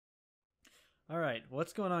Alright,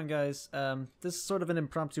 what's going on, guys? This is sort of an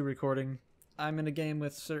impromptu recording. I'm in a game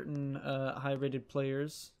with certain high-rated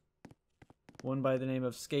players. One by the name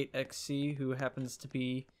of SkateXC, who happens to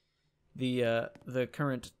be the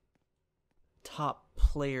current top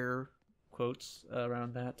player, quotes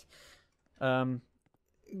around that.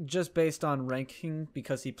 Just based on ranking,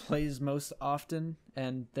 because he plays most often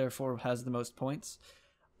and therefore has the most points.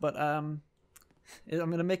 But I'm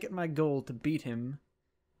gonna make it my goal to beat him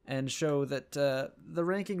and show that the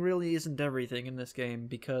ranking really isn't everything in this game,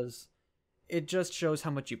 because it just shows how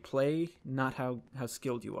much you play, not how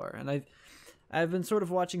skilled you are. And I've been sort of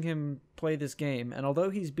watching him play this game, and although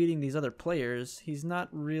he's beating these other players, he's not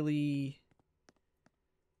really...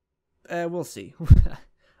 we'll see.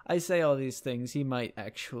 I say all these things, he might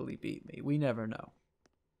actually beat me. We never know.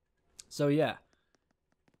 So yeah.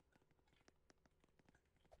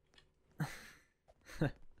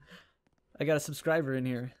 I got a subscriber in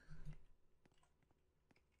here.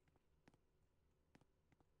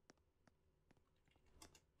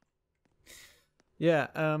 Yeah,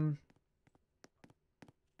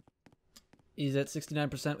 he's at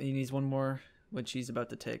 69%. He needs one more, which he's about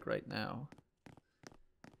to take right now.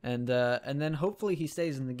 And then hopefully he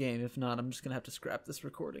stays in the game. If not, I'm just gonna have to scrap this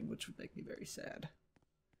recording, which would make me very sad.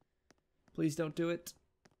 Please don't do it.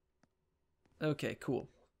 Okay, cool.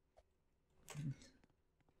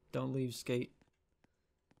 Don't leave, Skate.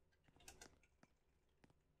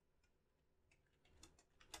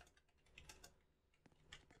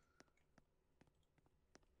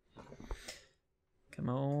 Come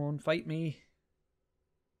on, fight me.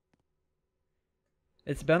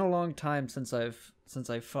 It's been a long time since I've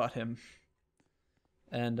fought him.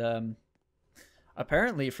 And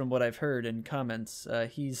apparently, from what I've heard in comments,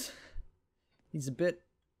 he's a bit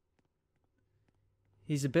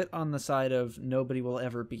on the side of nobody will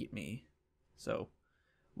ever beat me. So,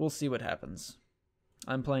 we'll see what happens.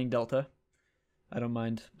 I'm playing Delta. I don't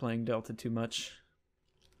mind playing Delta too much.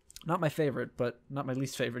 Not my favorite, but not my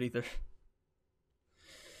least favorite either.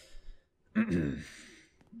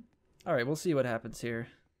 Alright, we'll see what happens here.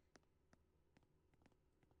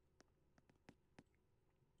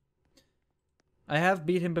 I have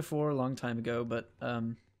beat him before a long time ago, but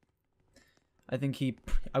I think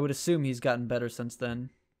I would assume he's gotten better since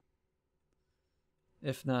then.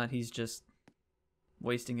 If not, he's just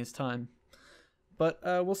wasting his time. But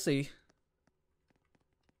we'll see.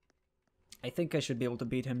 I think I should be able to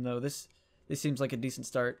beat him, though. This seems like a decent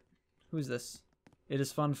start. Who's this? It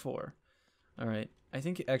is Fun 4. Alright. I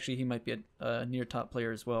think actually he might be a near top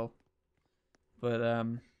player as well. But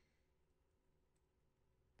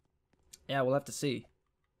yeah, we'll have to see.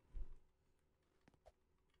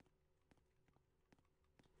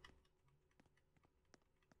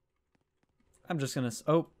 I'm just gonna...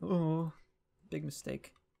 Oh, big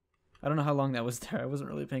mistake. I don't know how long that was there. I wasn't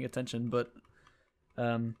really paying attention, but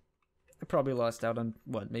I probably lost out on,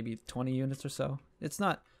 what, maybe 20 units or so? It's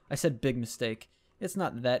not... I said big mistake. It's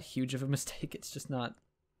not that huge of a mistake. It's just not...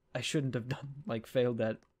 I shouldn't have done, like, failed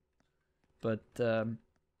that. But,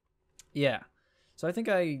 yeah. So I think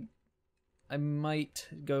I might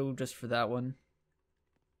go just for that one.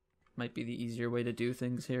 Might be the easier way to do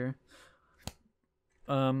things here.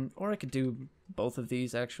 Or I could do both of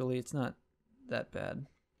these, actually. It's not that bad.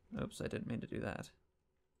 Oops, I didn't mean to do that.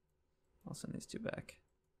 I'll send these two back.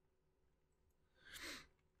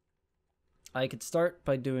 I could start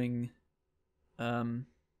by doing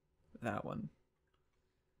that one.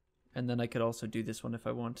 And then I could also do this one if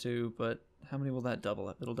I want to, but how many will that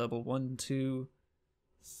double? It'll double 1, 2,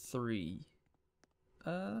 3.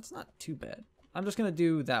 That's not too bad. I'm just gonna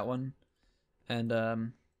do that one.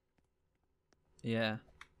 And yeah.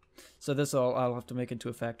 So this I'll have to make into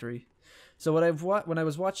a factory. So when I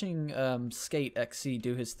was watching SkateXC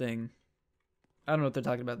do his thing, I don't know what they're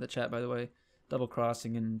talking about in the chat, by the way. Double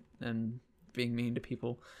crossing and being mean to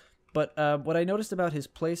people. But what I noticed about his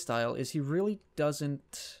playstyle is he really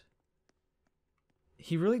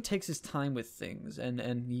takes his time with things,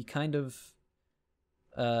 and he kind of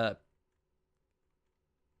I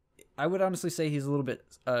would honestly say he's a little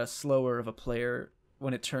bit slower of a player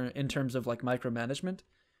when in terms of like micromanagement,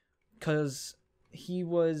 because he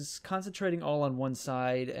was concentrating all on one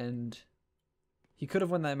side, and he could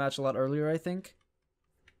have won that match a lot earlier, I think.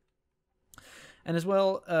 And as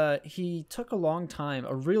well, he took a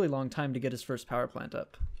really long time to get his first power plant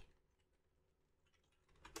up.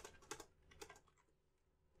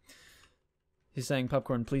 He's saying,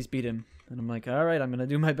 Popcorn, please beat him. And I'm like, alright, I'm gonna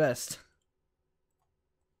do my best.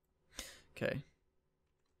 Okay.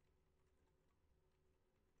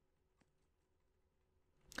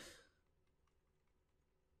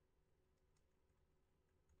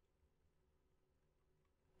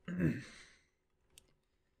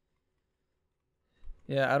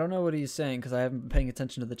 Yeah, I don't know what he's saying because I haven't been paying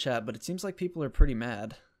attention to the chat, but it seems like people are pretty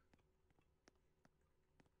mad.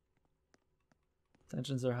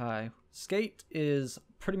 Tensions are high. Skate is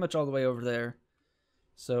pretty much all the way over there,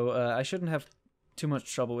 so I shouldn't have too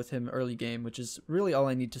much trouble with him early game, which is really all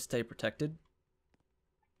I need to stay protected,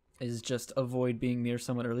 is just avoid being near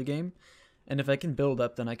someone early game. And if I can build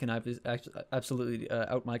up, then I can absolutely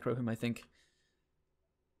out-micro him, I think.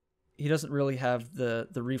 He doesn't really have the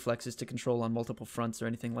reflexes to control on multiple fronts or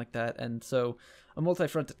anything like that, and so a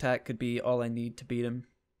multi-front attack could be all I need to beat him.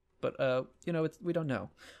 But, you know, we don't know.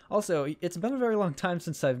 Also, it's been a very long time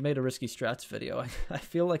since I've made a Risky Strats video. I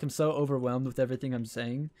feel like I'm so overwhelmed with everything I'm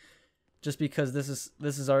saying, just because this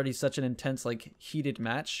is already such an intense, like, heated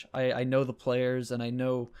match. I know the players, and I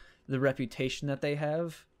know the reputation that they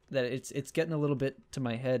have, that it's getting a little bit to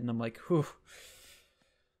my head, and I'm like, whew.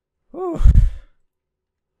 Whew.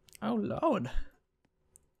 Oh, Lord.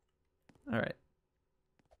 Alright.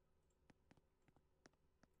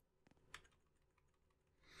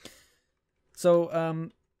 So,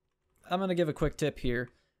 I'm going to give a quick tip here.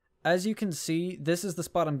 As you can see, this is the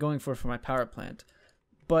spot I'm going for my power plant.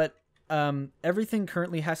 But everything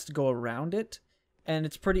currently has to go around it, and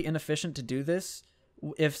it's pretty inefficient to do this.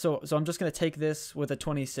 So I'm just going to take this with a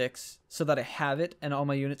 26 so that I have it, and all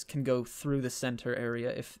my units can go through the center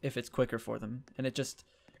area if it's quicker for them. And it just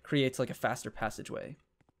creates like a faster passageway.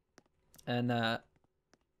 And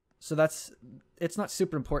so it's not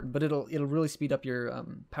super important, but it'll really speed up your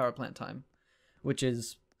power plant time, which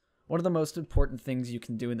is one of the most important things you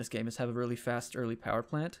can do in this game, is have a really fast early power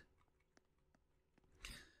plant.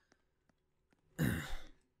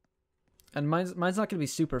 And mine's not going to be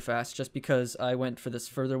super fast just because I went for this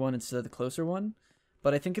further one instead of the closer one,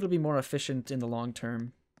 but I think it'll be more efficient in the long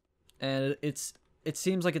term. And it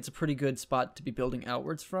seems like it's a pretty good spot to be building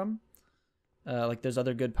outwards from. Like there's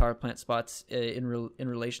other good power plant spots in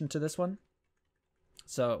relation to this one.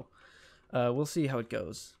 So we'll see how it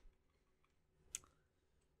goes.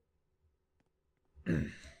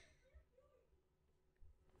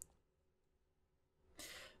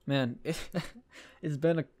 Man, it's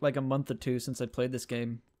been like a month or two since I played this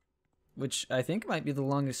game, which I think might be the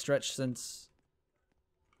longest stretch since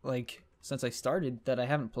I started that I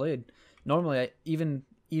haven't played. Normally, even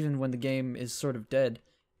when the game is sort of dead,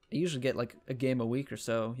 I usually get like a game a week or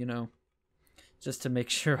so, you know, just to make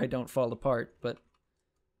sure I don't fall apart. But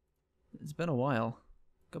it's been a while.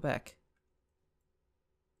 Go back.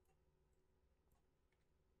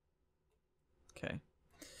 Okay.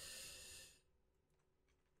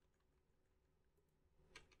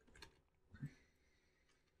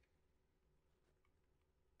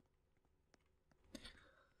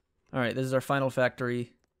 Alright, this is our final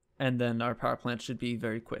factory, and then our power plant should be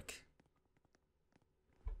very quick.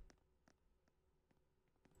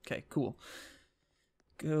 Okay, cool.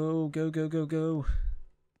 Go, go, go, go, go.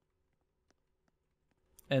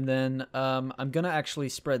 And then I'm going to actually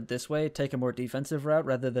spread this way, take a more defensive route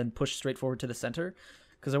rather than push straight forward to the center,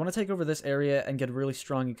 because I want to take over this area and get a really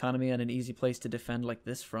strong economy and an easy place to defend like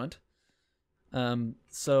this front.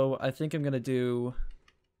 So I think I'm going to do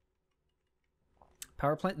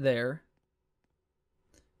power plant there,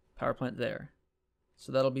 power plant there.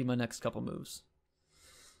 So that'll be my next couple moves.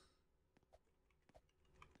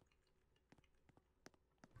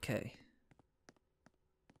 Okay.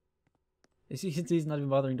 He's not even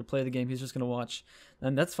bothering to play the game. He's just going to watch.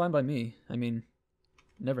 And that's fine by me. I mean,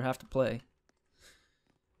 never have to play.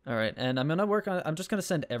 Alright, and I'm just going to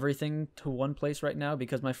send everything to one place right now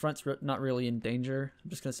because my front's not really in danger. I'm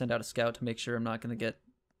just going to send out a scout to make sure I'm not going to get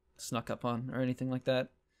snuck up on or anything like that.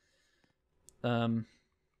 But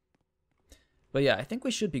yeah, I think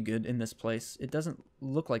we should be good in this place. It doesn't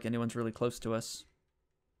look like anyone's really close to us.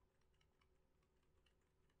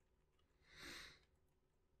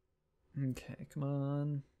 Okay, come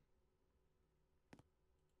on.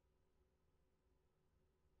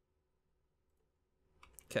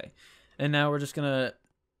 Okay, and now we're just gonna...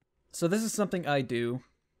 So this is something I do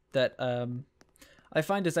that I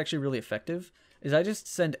find is actually really effective, is I just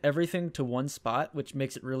send everything to one spot, which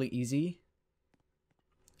makes it really easy.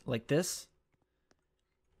 Like this.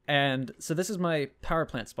 And so this is my power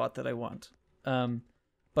plant spot that I want.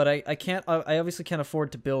 But I obviously can't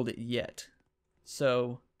afford to build it yet.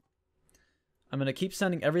 So I'm going to keep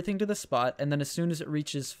sending everything to the spot, and then as soon as it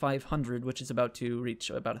reaches 500, which is about to reach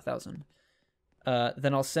about 1,000,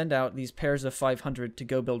 then I'll send out these pairs of 500 to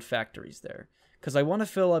go build factories there. Because I want to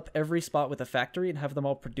fill up every spot with a factory and have them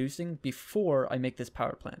all producing before I make this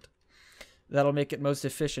power plant. That'll make it most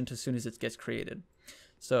efficient as soon as it gets created.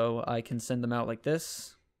 So I can send them out like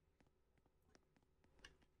this.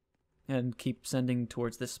 and keep sending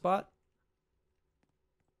towards this spot.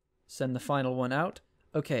 Send the final one out.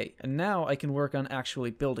 Okay, and now I can work on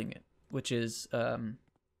actually building it, which is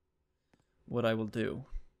what I will do.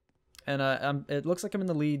 And it looks like I'm in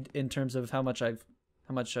the lead in terms of how much of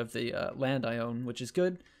the land I own, which is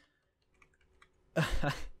good.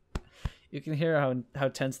 You can hear how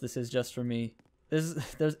tense this is just for me.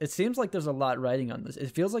 It seems like there's a lot riding on this.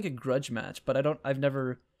 It feels like a grudge match, but I don't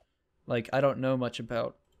know much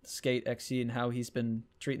about SkateXC and how he's been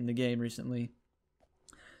treating the game recently.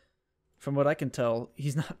 From what I can tell,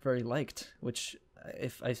 he's not very liked, which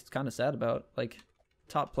I'm kind of sad about. Like,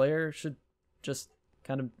 top player should just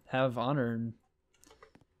kind of have honor, and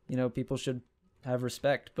people should have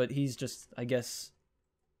respect, but he's just, I guess,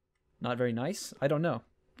 not very nice. I don't know.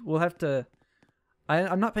 We'll have to.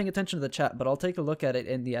 I'm not paying attention to the chat, but I'll take a look at it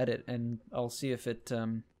in the edit, and I'll see if it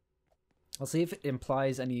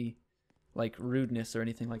implies any like rudeness or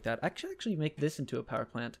anything like that. I should actually make this into a power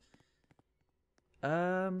plant.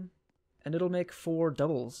 And it'll make 4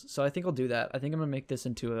 doubles, so I think I'll do that. I think I'm gonna make this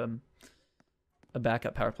into a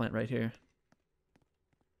backup power plant right here.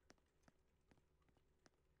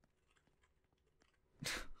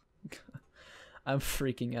 I'm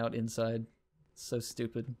freaking out inside. So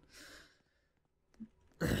stupid.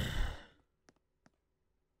 This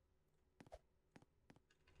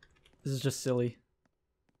is just silly.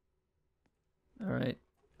 All right.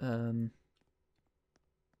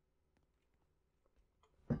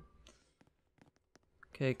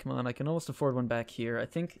 Okay, come on. I can almost afford one back here. I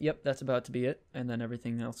think, yep, that's about to be it. And then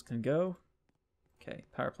everything else can go. Okay,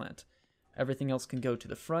 power plant. Everything else can go to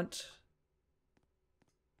the front.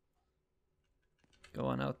 Go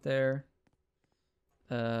on out there.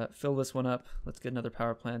 Fill this one up. Let's get another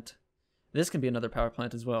power plant. This can be another power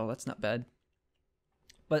plant as well. That's not bad.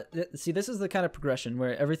 But see, this is the kind of progression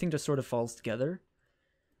where everything just sort of falls together.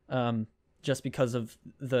 Just because of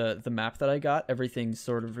the map that I got, everything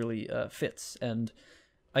sort of really fits, and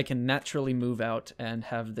I can naturally move out and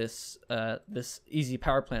have this this easy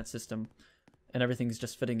power plant system, and everything's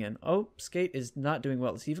just fitting in. Oh, Skate is not doing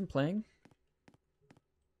well. Is he even playing?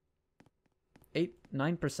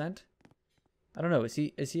 9%? I don't know. Is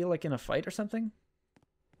he like in a fight or something?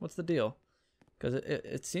 What's the deal? Because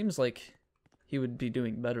it seems like he would be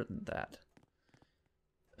doing better than that.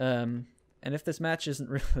 And if this match isn't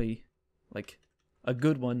really like a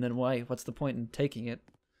good one, then what's the point in taking it?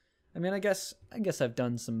 I mean, I guess I've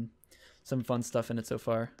done some fun stuff in it so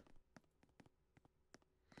far.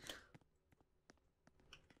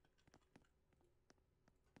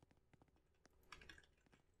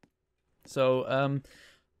 So,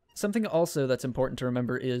 something also that's important to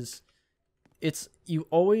remember is you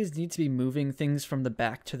always need to be moving things from the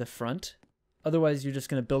back to the front. Otherwise, you're just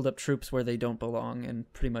going to build up troops where they don't belong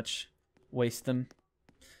and pretty much waste them.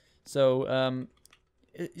 So,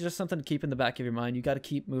 it's just something to keep in the back of your mind. You got to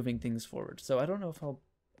keep moving things forward. So I don't know if I'm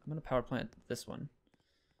going to power plant this one.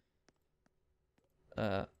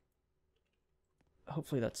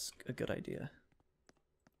 Hopefully that's a good idea.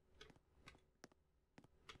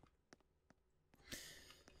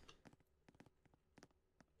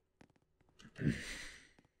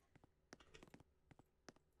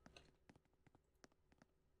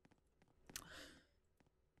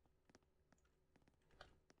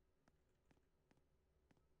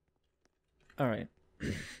 All right.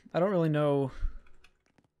 I don't really know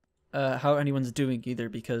how anyone's doing either,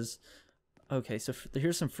 because okay, so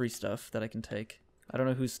here's some free stuff that I can take. I don't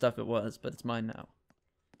know whose stuff it was, but it's mine now.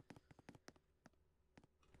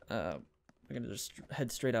 I'm gonna just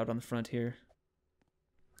head straight out on the front here.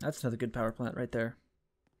 That's another good power plant right there.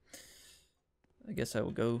 I guess I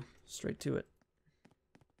will go straight to it.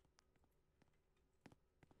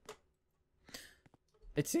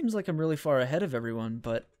 It seems like I'm really far ahead of everyone,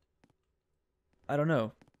 but I don't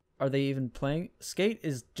know. Are they even playing? Skate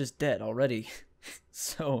is just dead already.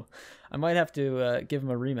 So I might have to give him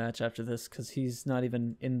a rematch after this, because he's not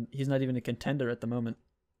even a contender at the moment.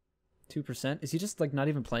 2%? Is he just like not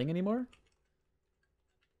even playing anymore?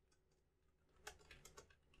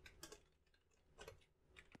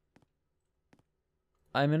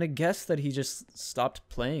 I'm gonna guess that he just stopped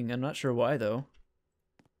playing. I'm not sure why though.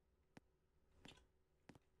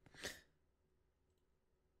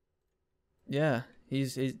 Yeah,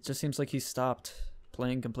 it just seems like he stopped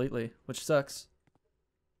playing completely, which sucks.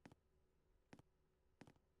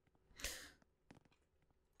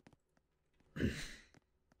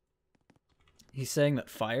 He's saying that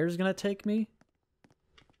Fire's gonna take me?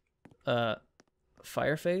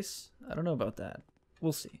 Fireface? I don't know about that.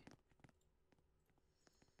 We'll see.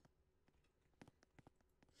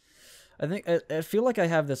 I feel like I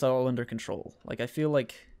have this all under control. Like, I feel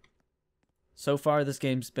like So far, this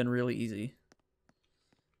game's been really easy.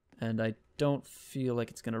 And I don't feel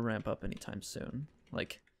like it's going to ramp up anytime soon.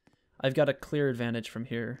 Like, I've got a clear advantage from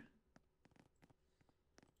here.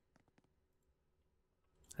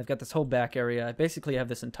 I've got this whole back area. I basically have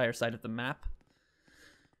this entire side of the map.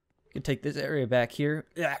 You can take this area back here.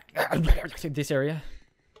 This area.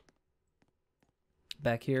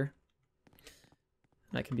 Back here.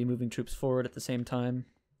 And I can be moving troops forward at the same time.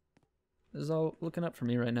 This is all looking up for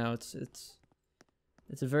me right now. It's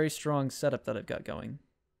a very strong setup that I've got going.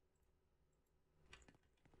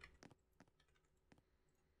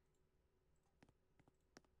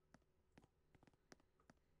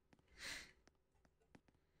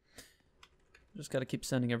 Just got to keep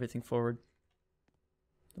sending everything forward.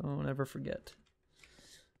 Don't ever forget.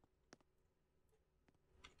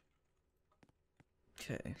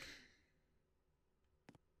 Okay.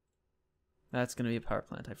 That's going to be a power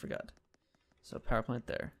plant, I forgot. So power plant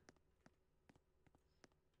there.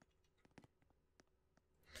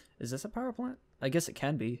 Is this a power plant? I guess it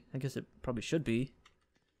can be. I guess it probably should be.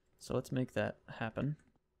 So let's make that happen.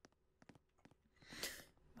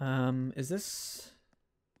 Is this...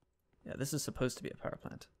 Yeah, this is supposed to be a power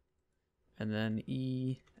plant. And then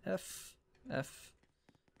E, F, F.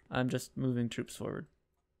 I'm just moving troops forward.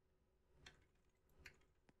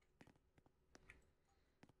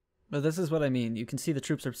 But this is what I mean. You can see the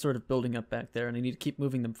troops are sort of building up back there, and I need to keep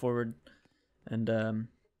moving them forward and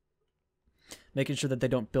making sure that they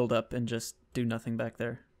don't build up and just do nothing back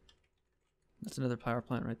there. That's another power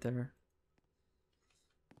plant right there.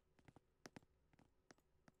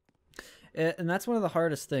 And that's one of the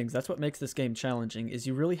hardest things. That's what makes this game challenging, is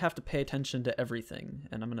you really have to pay attention to everything.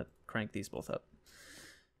 And I'm going to crank these both up.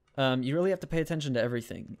 You really have to pay attention to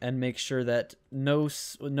everything and make sure that no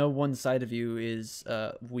one side of you is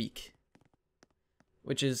weak.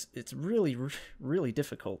 Which is, it's really, really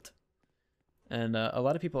difficult. And a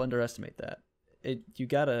lot of people underestimate that. You've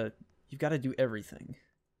got to do everything.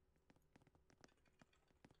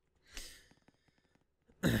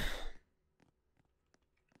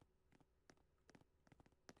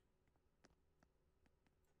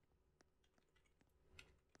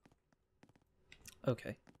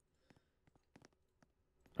 Okay.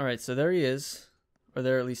 Alright, so there he is. Or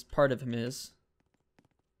there at least part of him is.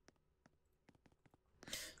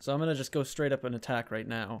 So I'm going to just go straight up and attack right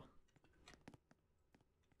now.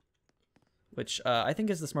 Which I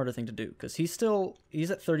think is the smarter thing to do. Because he's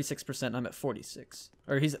at 36%, I'm at 46.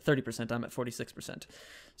 Or he's at 30%, I'm at 46%.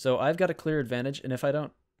 So I've got a clear advantage, and if I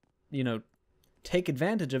don't, take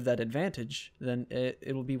advantage of that advantage, then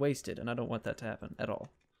it will be wasted, and I don't want that to happen at all.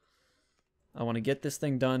 I want to get this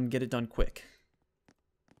thing done, get it done quick.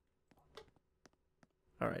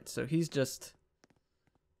 Alright, so he's just...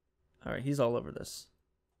 Alright, he's all over this.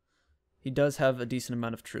 He does have a decent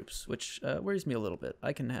amount of troops, which worries me a little bit.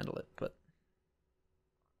 I can handle it, but...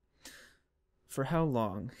 For how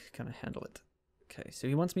long can I handle it? Okay, so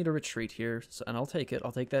he wants me to retreat here, and I'll take it.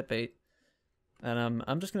 I'll take that bait. And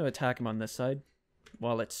I'm just going to attack him on this side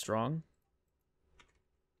while it's strong.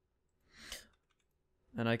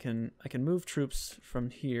 And I can move troops from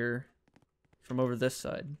here, from over this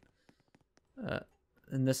side.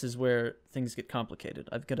 And this is where things get complicated.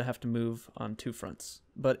 I'm going to have to move on two fronts.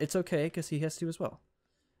 But it's okay, because he has to as well.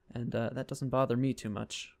 And that doesn't bother me too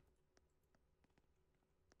much.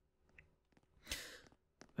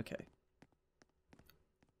 Okay.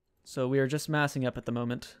 So we are just massing up at the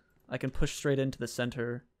moment. I can push straight into the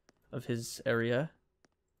center of his area.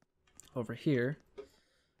 Over here.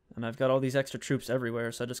 And I've got all these extra troops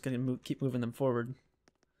everywhere, so I'm just going to keep moving them forward.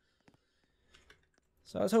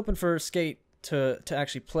 So I was hoping for Skate to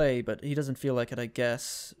actually play, but he doesn't feel like it, I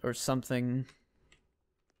guess, or something.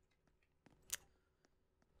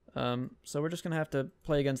 So we're just going to have to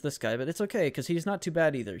play against this guy, but it's okay, because he's not too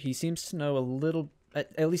bad either. He seems to know a little,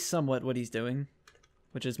 at least somewhat, what he's doing,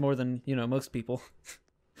 which is more than, most people.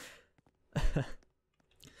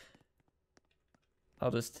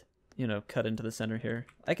 I'll just... cut into the center here.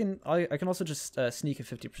 I can also just sneak a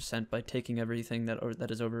 50% by taking everything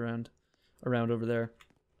that is around over there,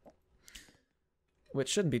 which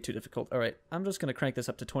shouldn't be too difficult. All right, I'm just gonna crank this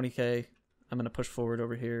up to 20k. I'm gonna push forward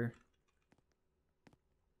over here.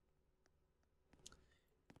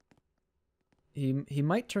 He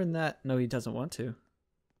might turn that. No, he doesn't want to.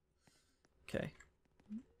 Okay.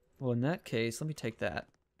 Well, in that case, let me take that.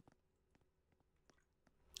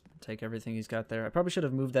 Take everything he's got there. I probably should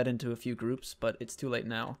have moved that into a few groups, but it's too late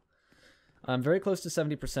now. I'm very close to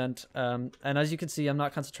 70%, and as you can see, I'm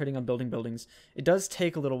not concentrating on building buildings. It does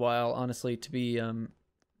take a little while, honestly, to be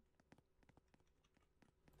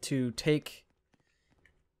to take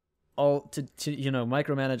you know,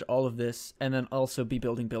 micromanage all of this and then also be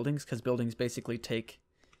building buildings, because buildings basically take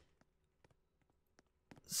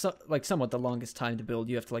somewhat the longest time to build.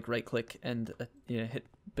 You have to like right click and you know, hit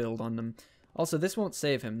build on them. Also, this won't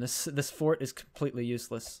save him. This fort is completely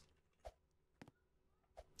useless.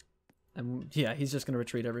 And yeah, he's just gonna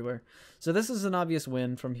retreat everywhere. So this is an obvious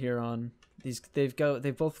win from here on.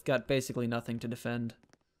 They've both got basically nothing to defend.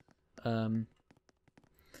 And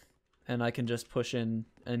I can just push in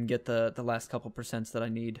and get the last couple percents that I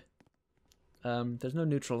need. There's no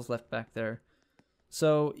neutrals left back there.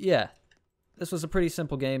 So yeah, this was a pretty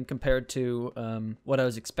simple game compared to what I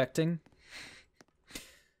was expecting.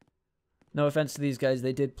 No offense to these guys,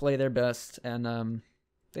 they did play their best, and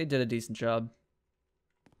they did a decent job.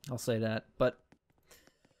 I'll say that. But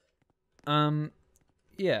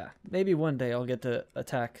yeah, maybe one day I'll get to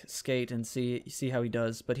attack Skate and see how he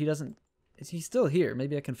does. But he doesn't. He's still here.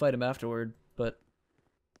 Maybe I can fight him afterward. But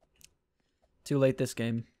too late this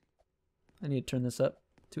game. I need to turn this up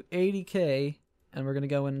to 80k, and we're gonna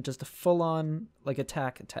go in just a full-on like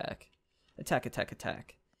attack, and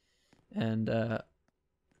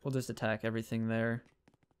we'll just attack everything there.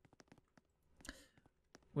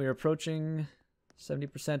 We're approaching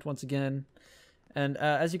 70% once again. And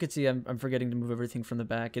as you can see, I'm forgetting to move everything from the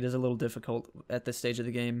back. It is a little difficult at this stage of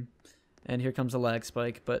the game. And here comes a lag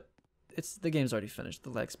spike, but the game's already finished. The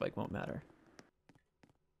lag spike won't matter.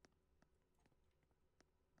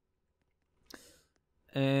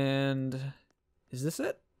 And is this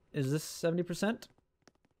it? Is this 70%?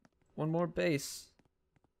 One more base.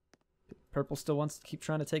 Purple still wants to keep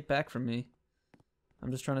trying to take back from me.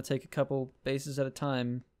 I'm just trying to take a couple bases at a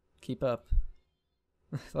time. Keep up.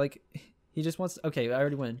 Like, he just wants... Okay, I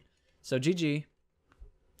already win. So, GG.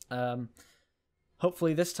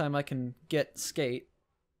 Hopefully this time I can get Skate.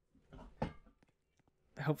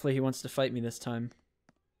 Hopefully he wants to fight me this time.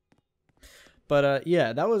 But,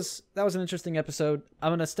 yeah, that was an interesting episode. I'm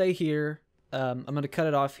going to stay here. I'm going to cut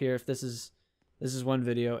it off here if this is one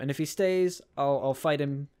video. And if he stays, I'll fight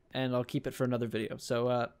him, and I'll keep it for another video.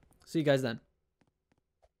 So, see you guys then.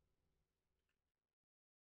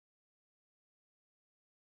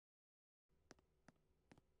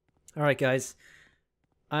 Alright guys,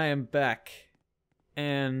 I am back,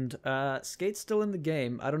 and Skate's still in the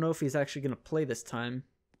game. I don't know if he's actually going to play this time,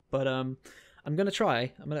 but I'm going to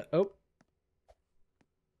try. I'm going to... Oh!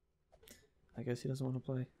 I guess he doesn't want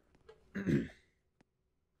to play.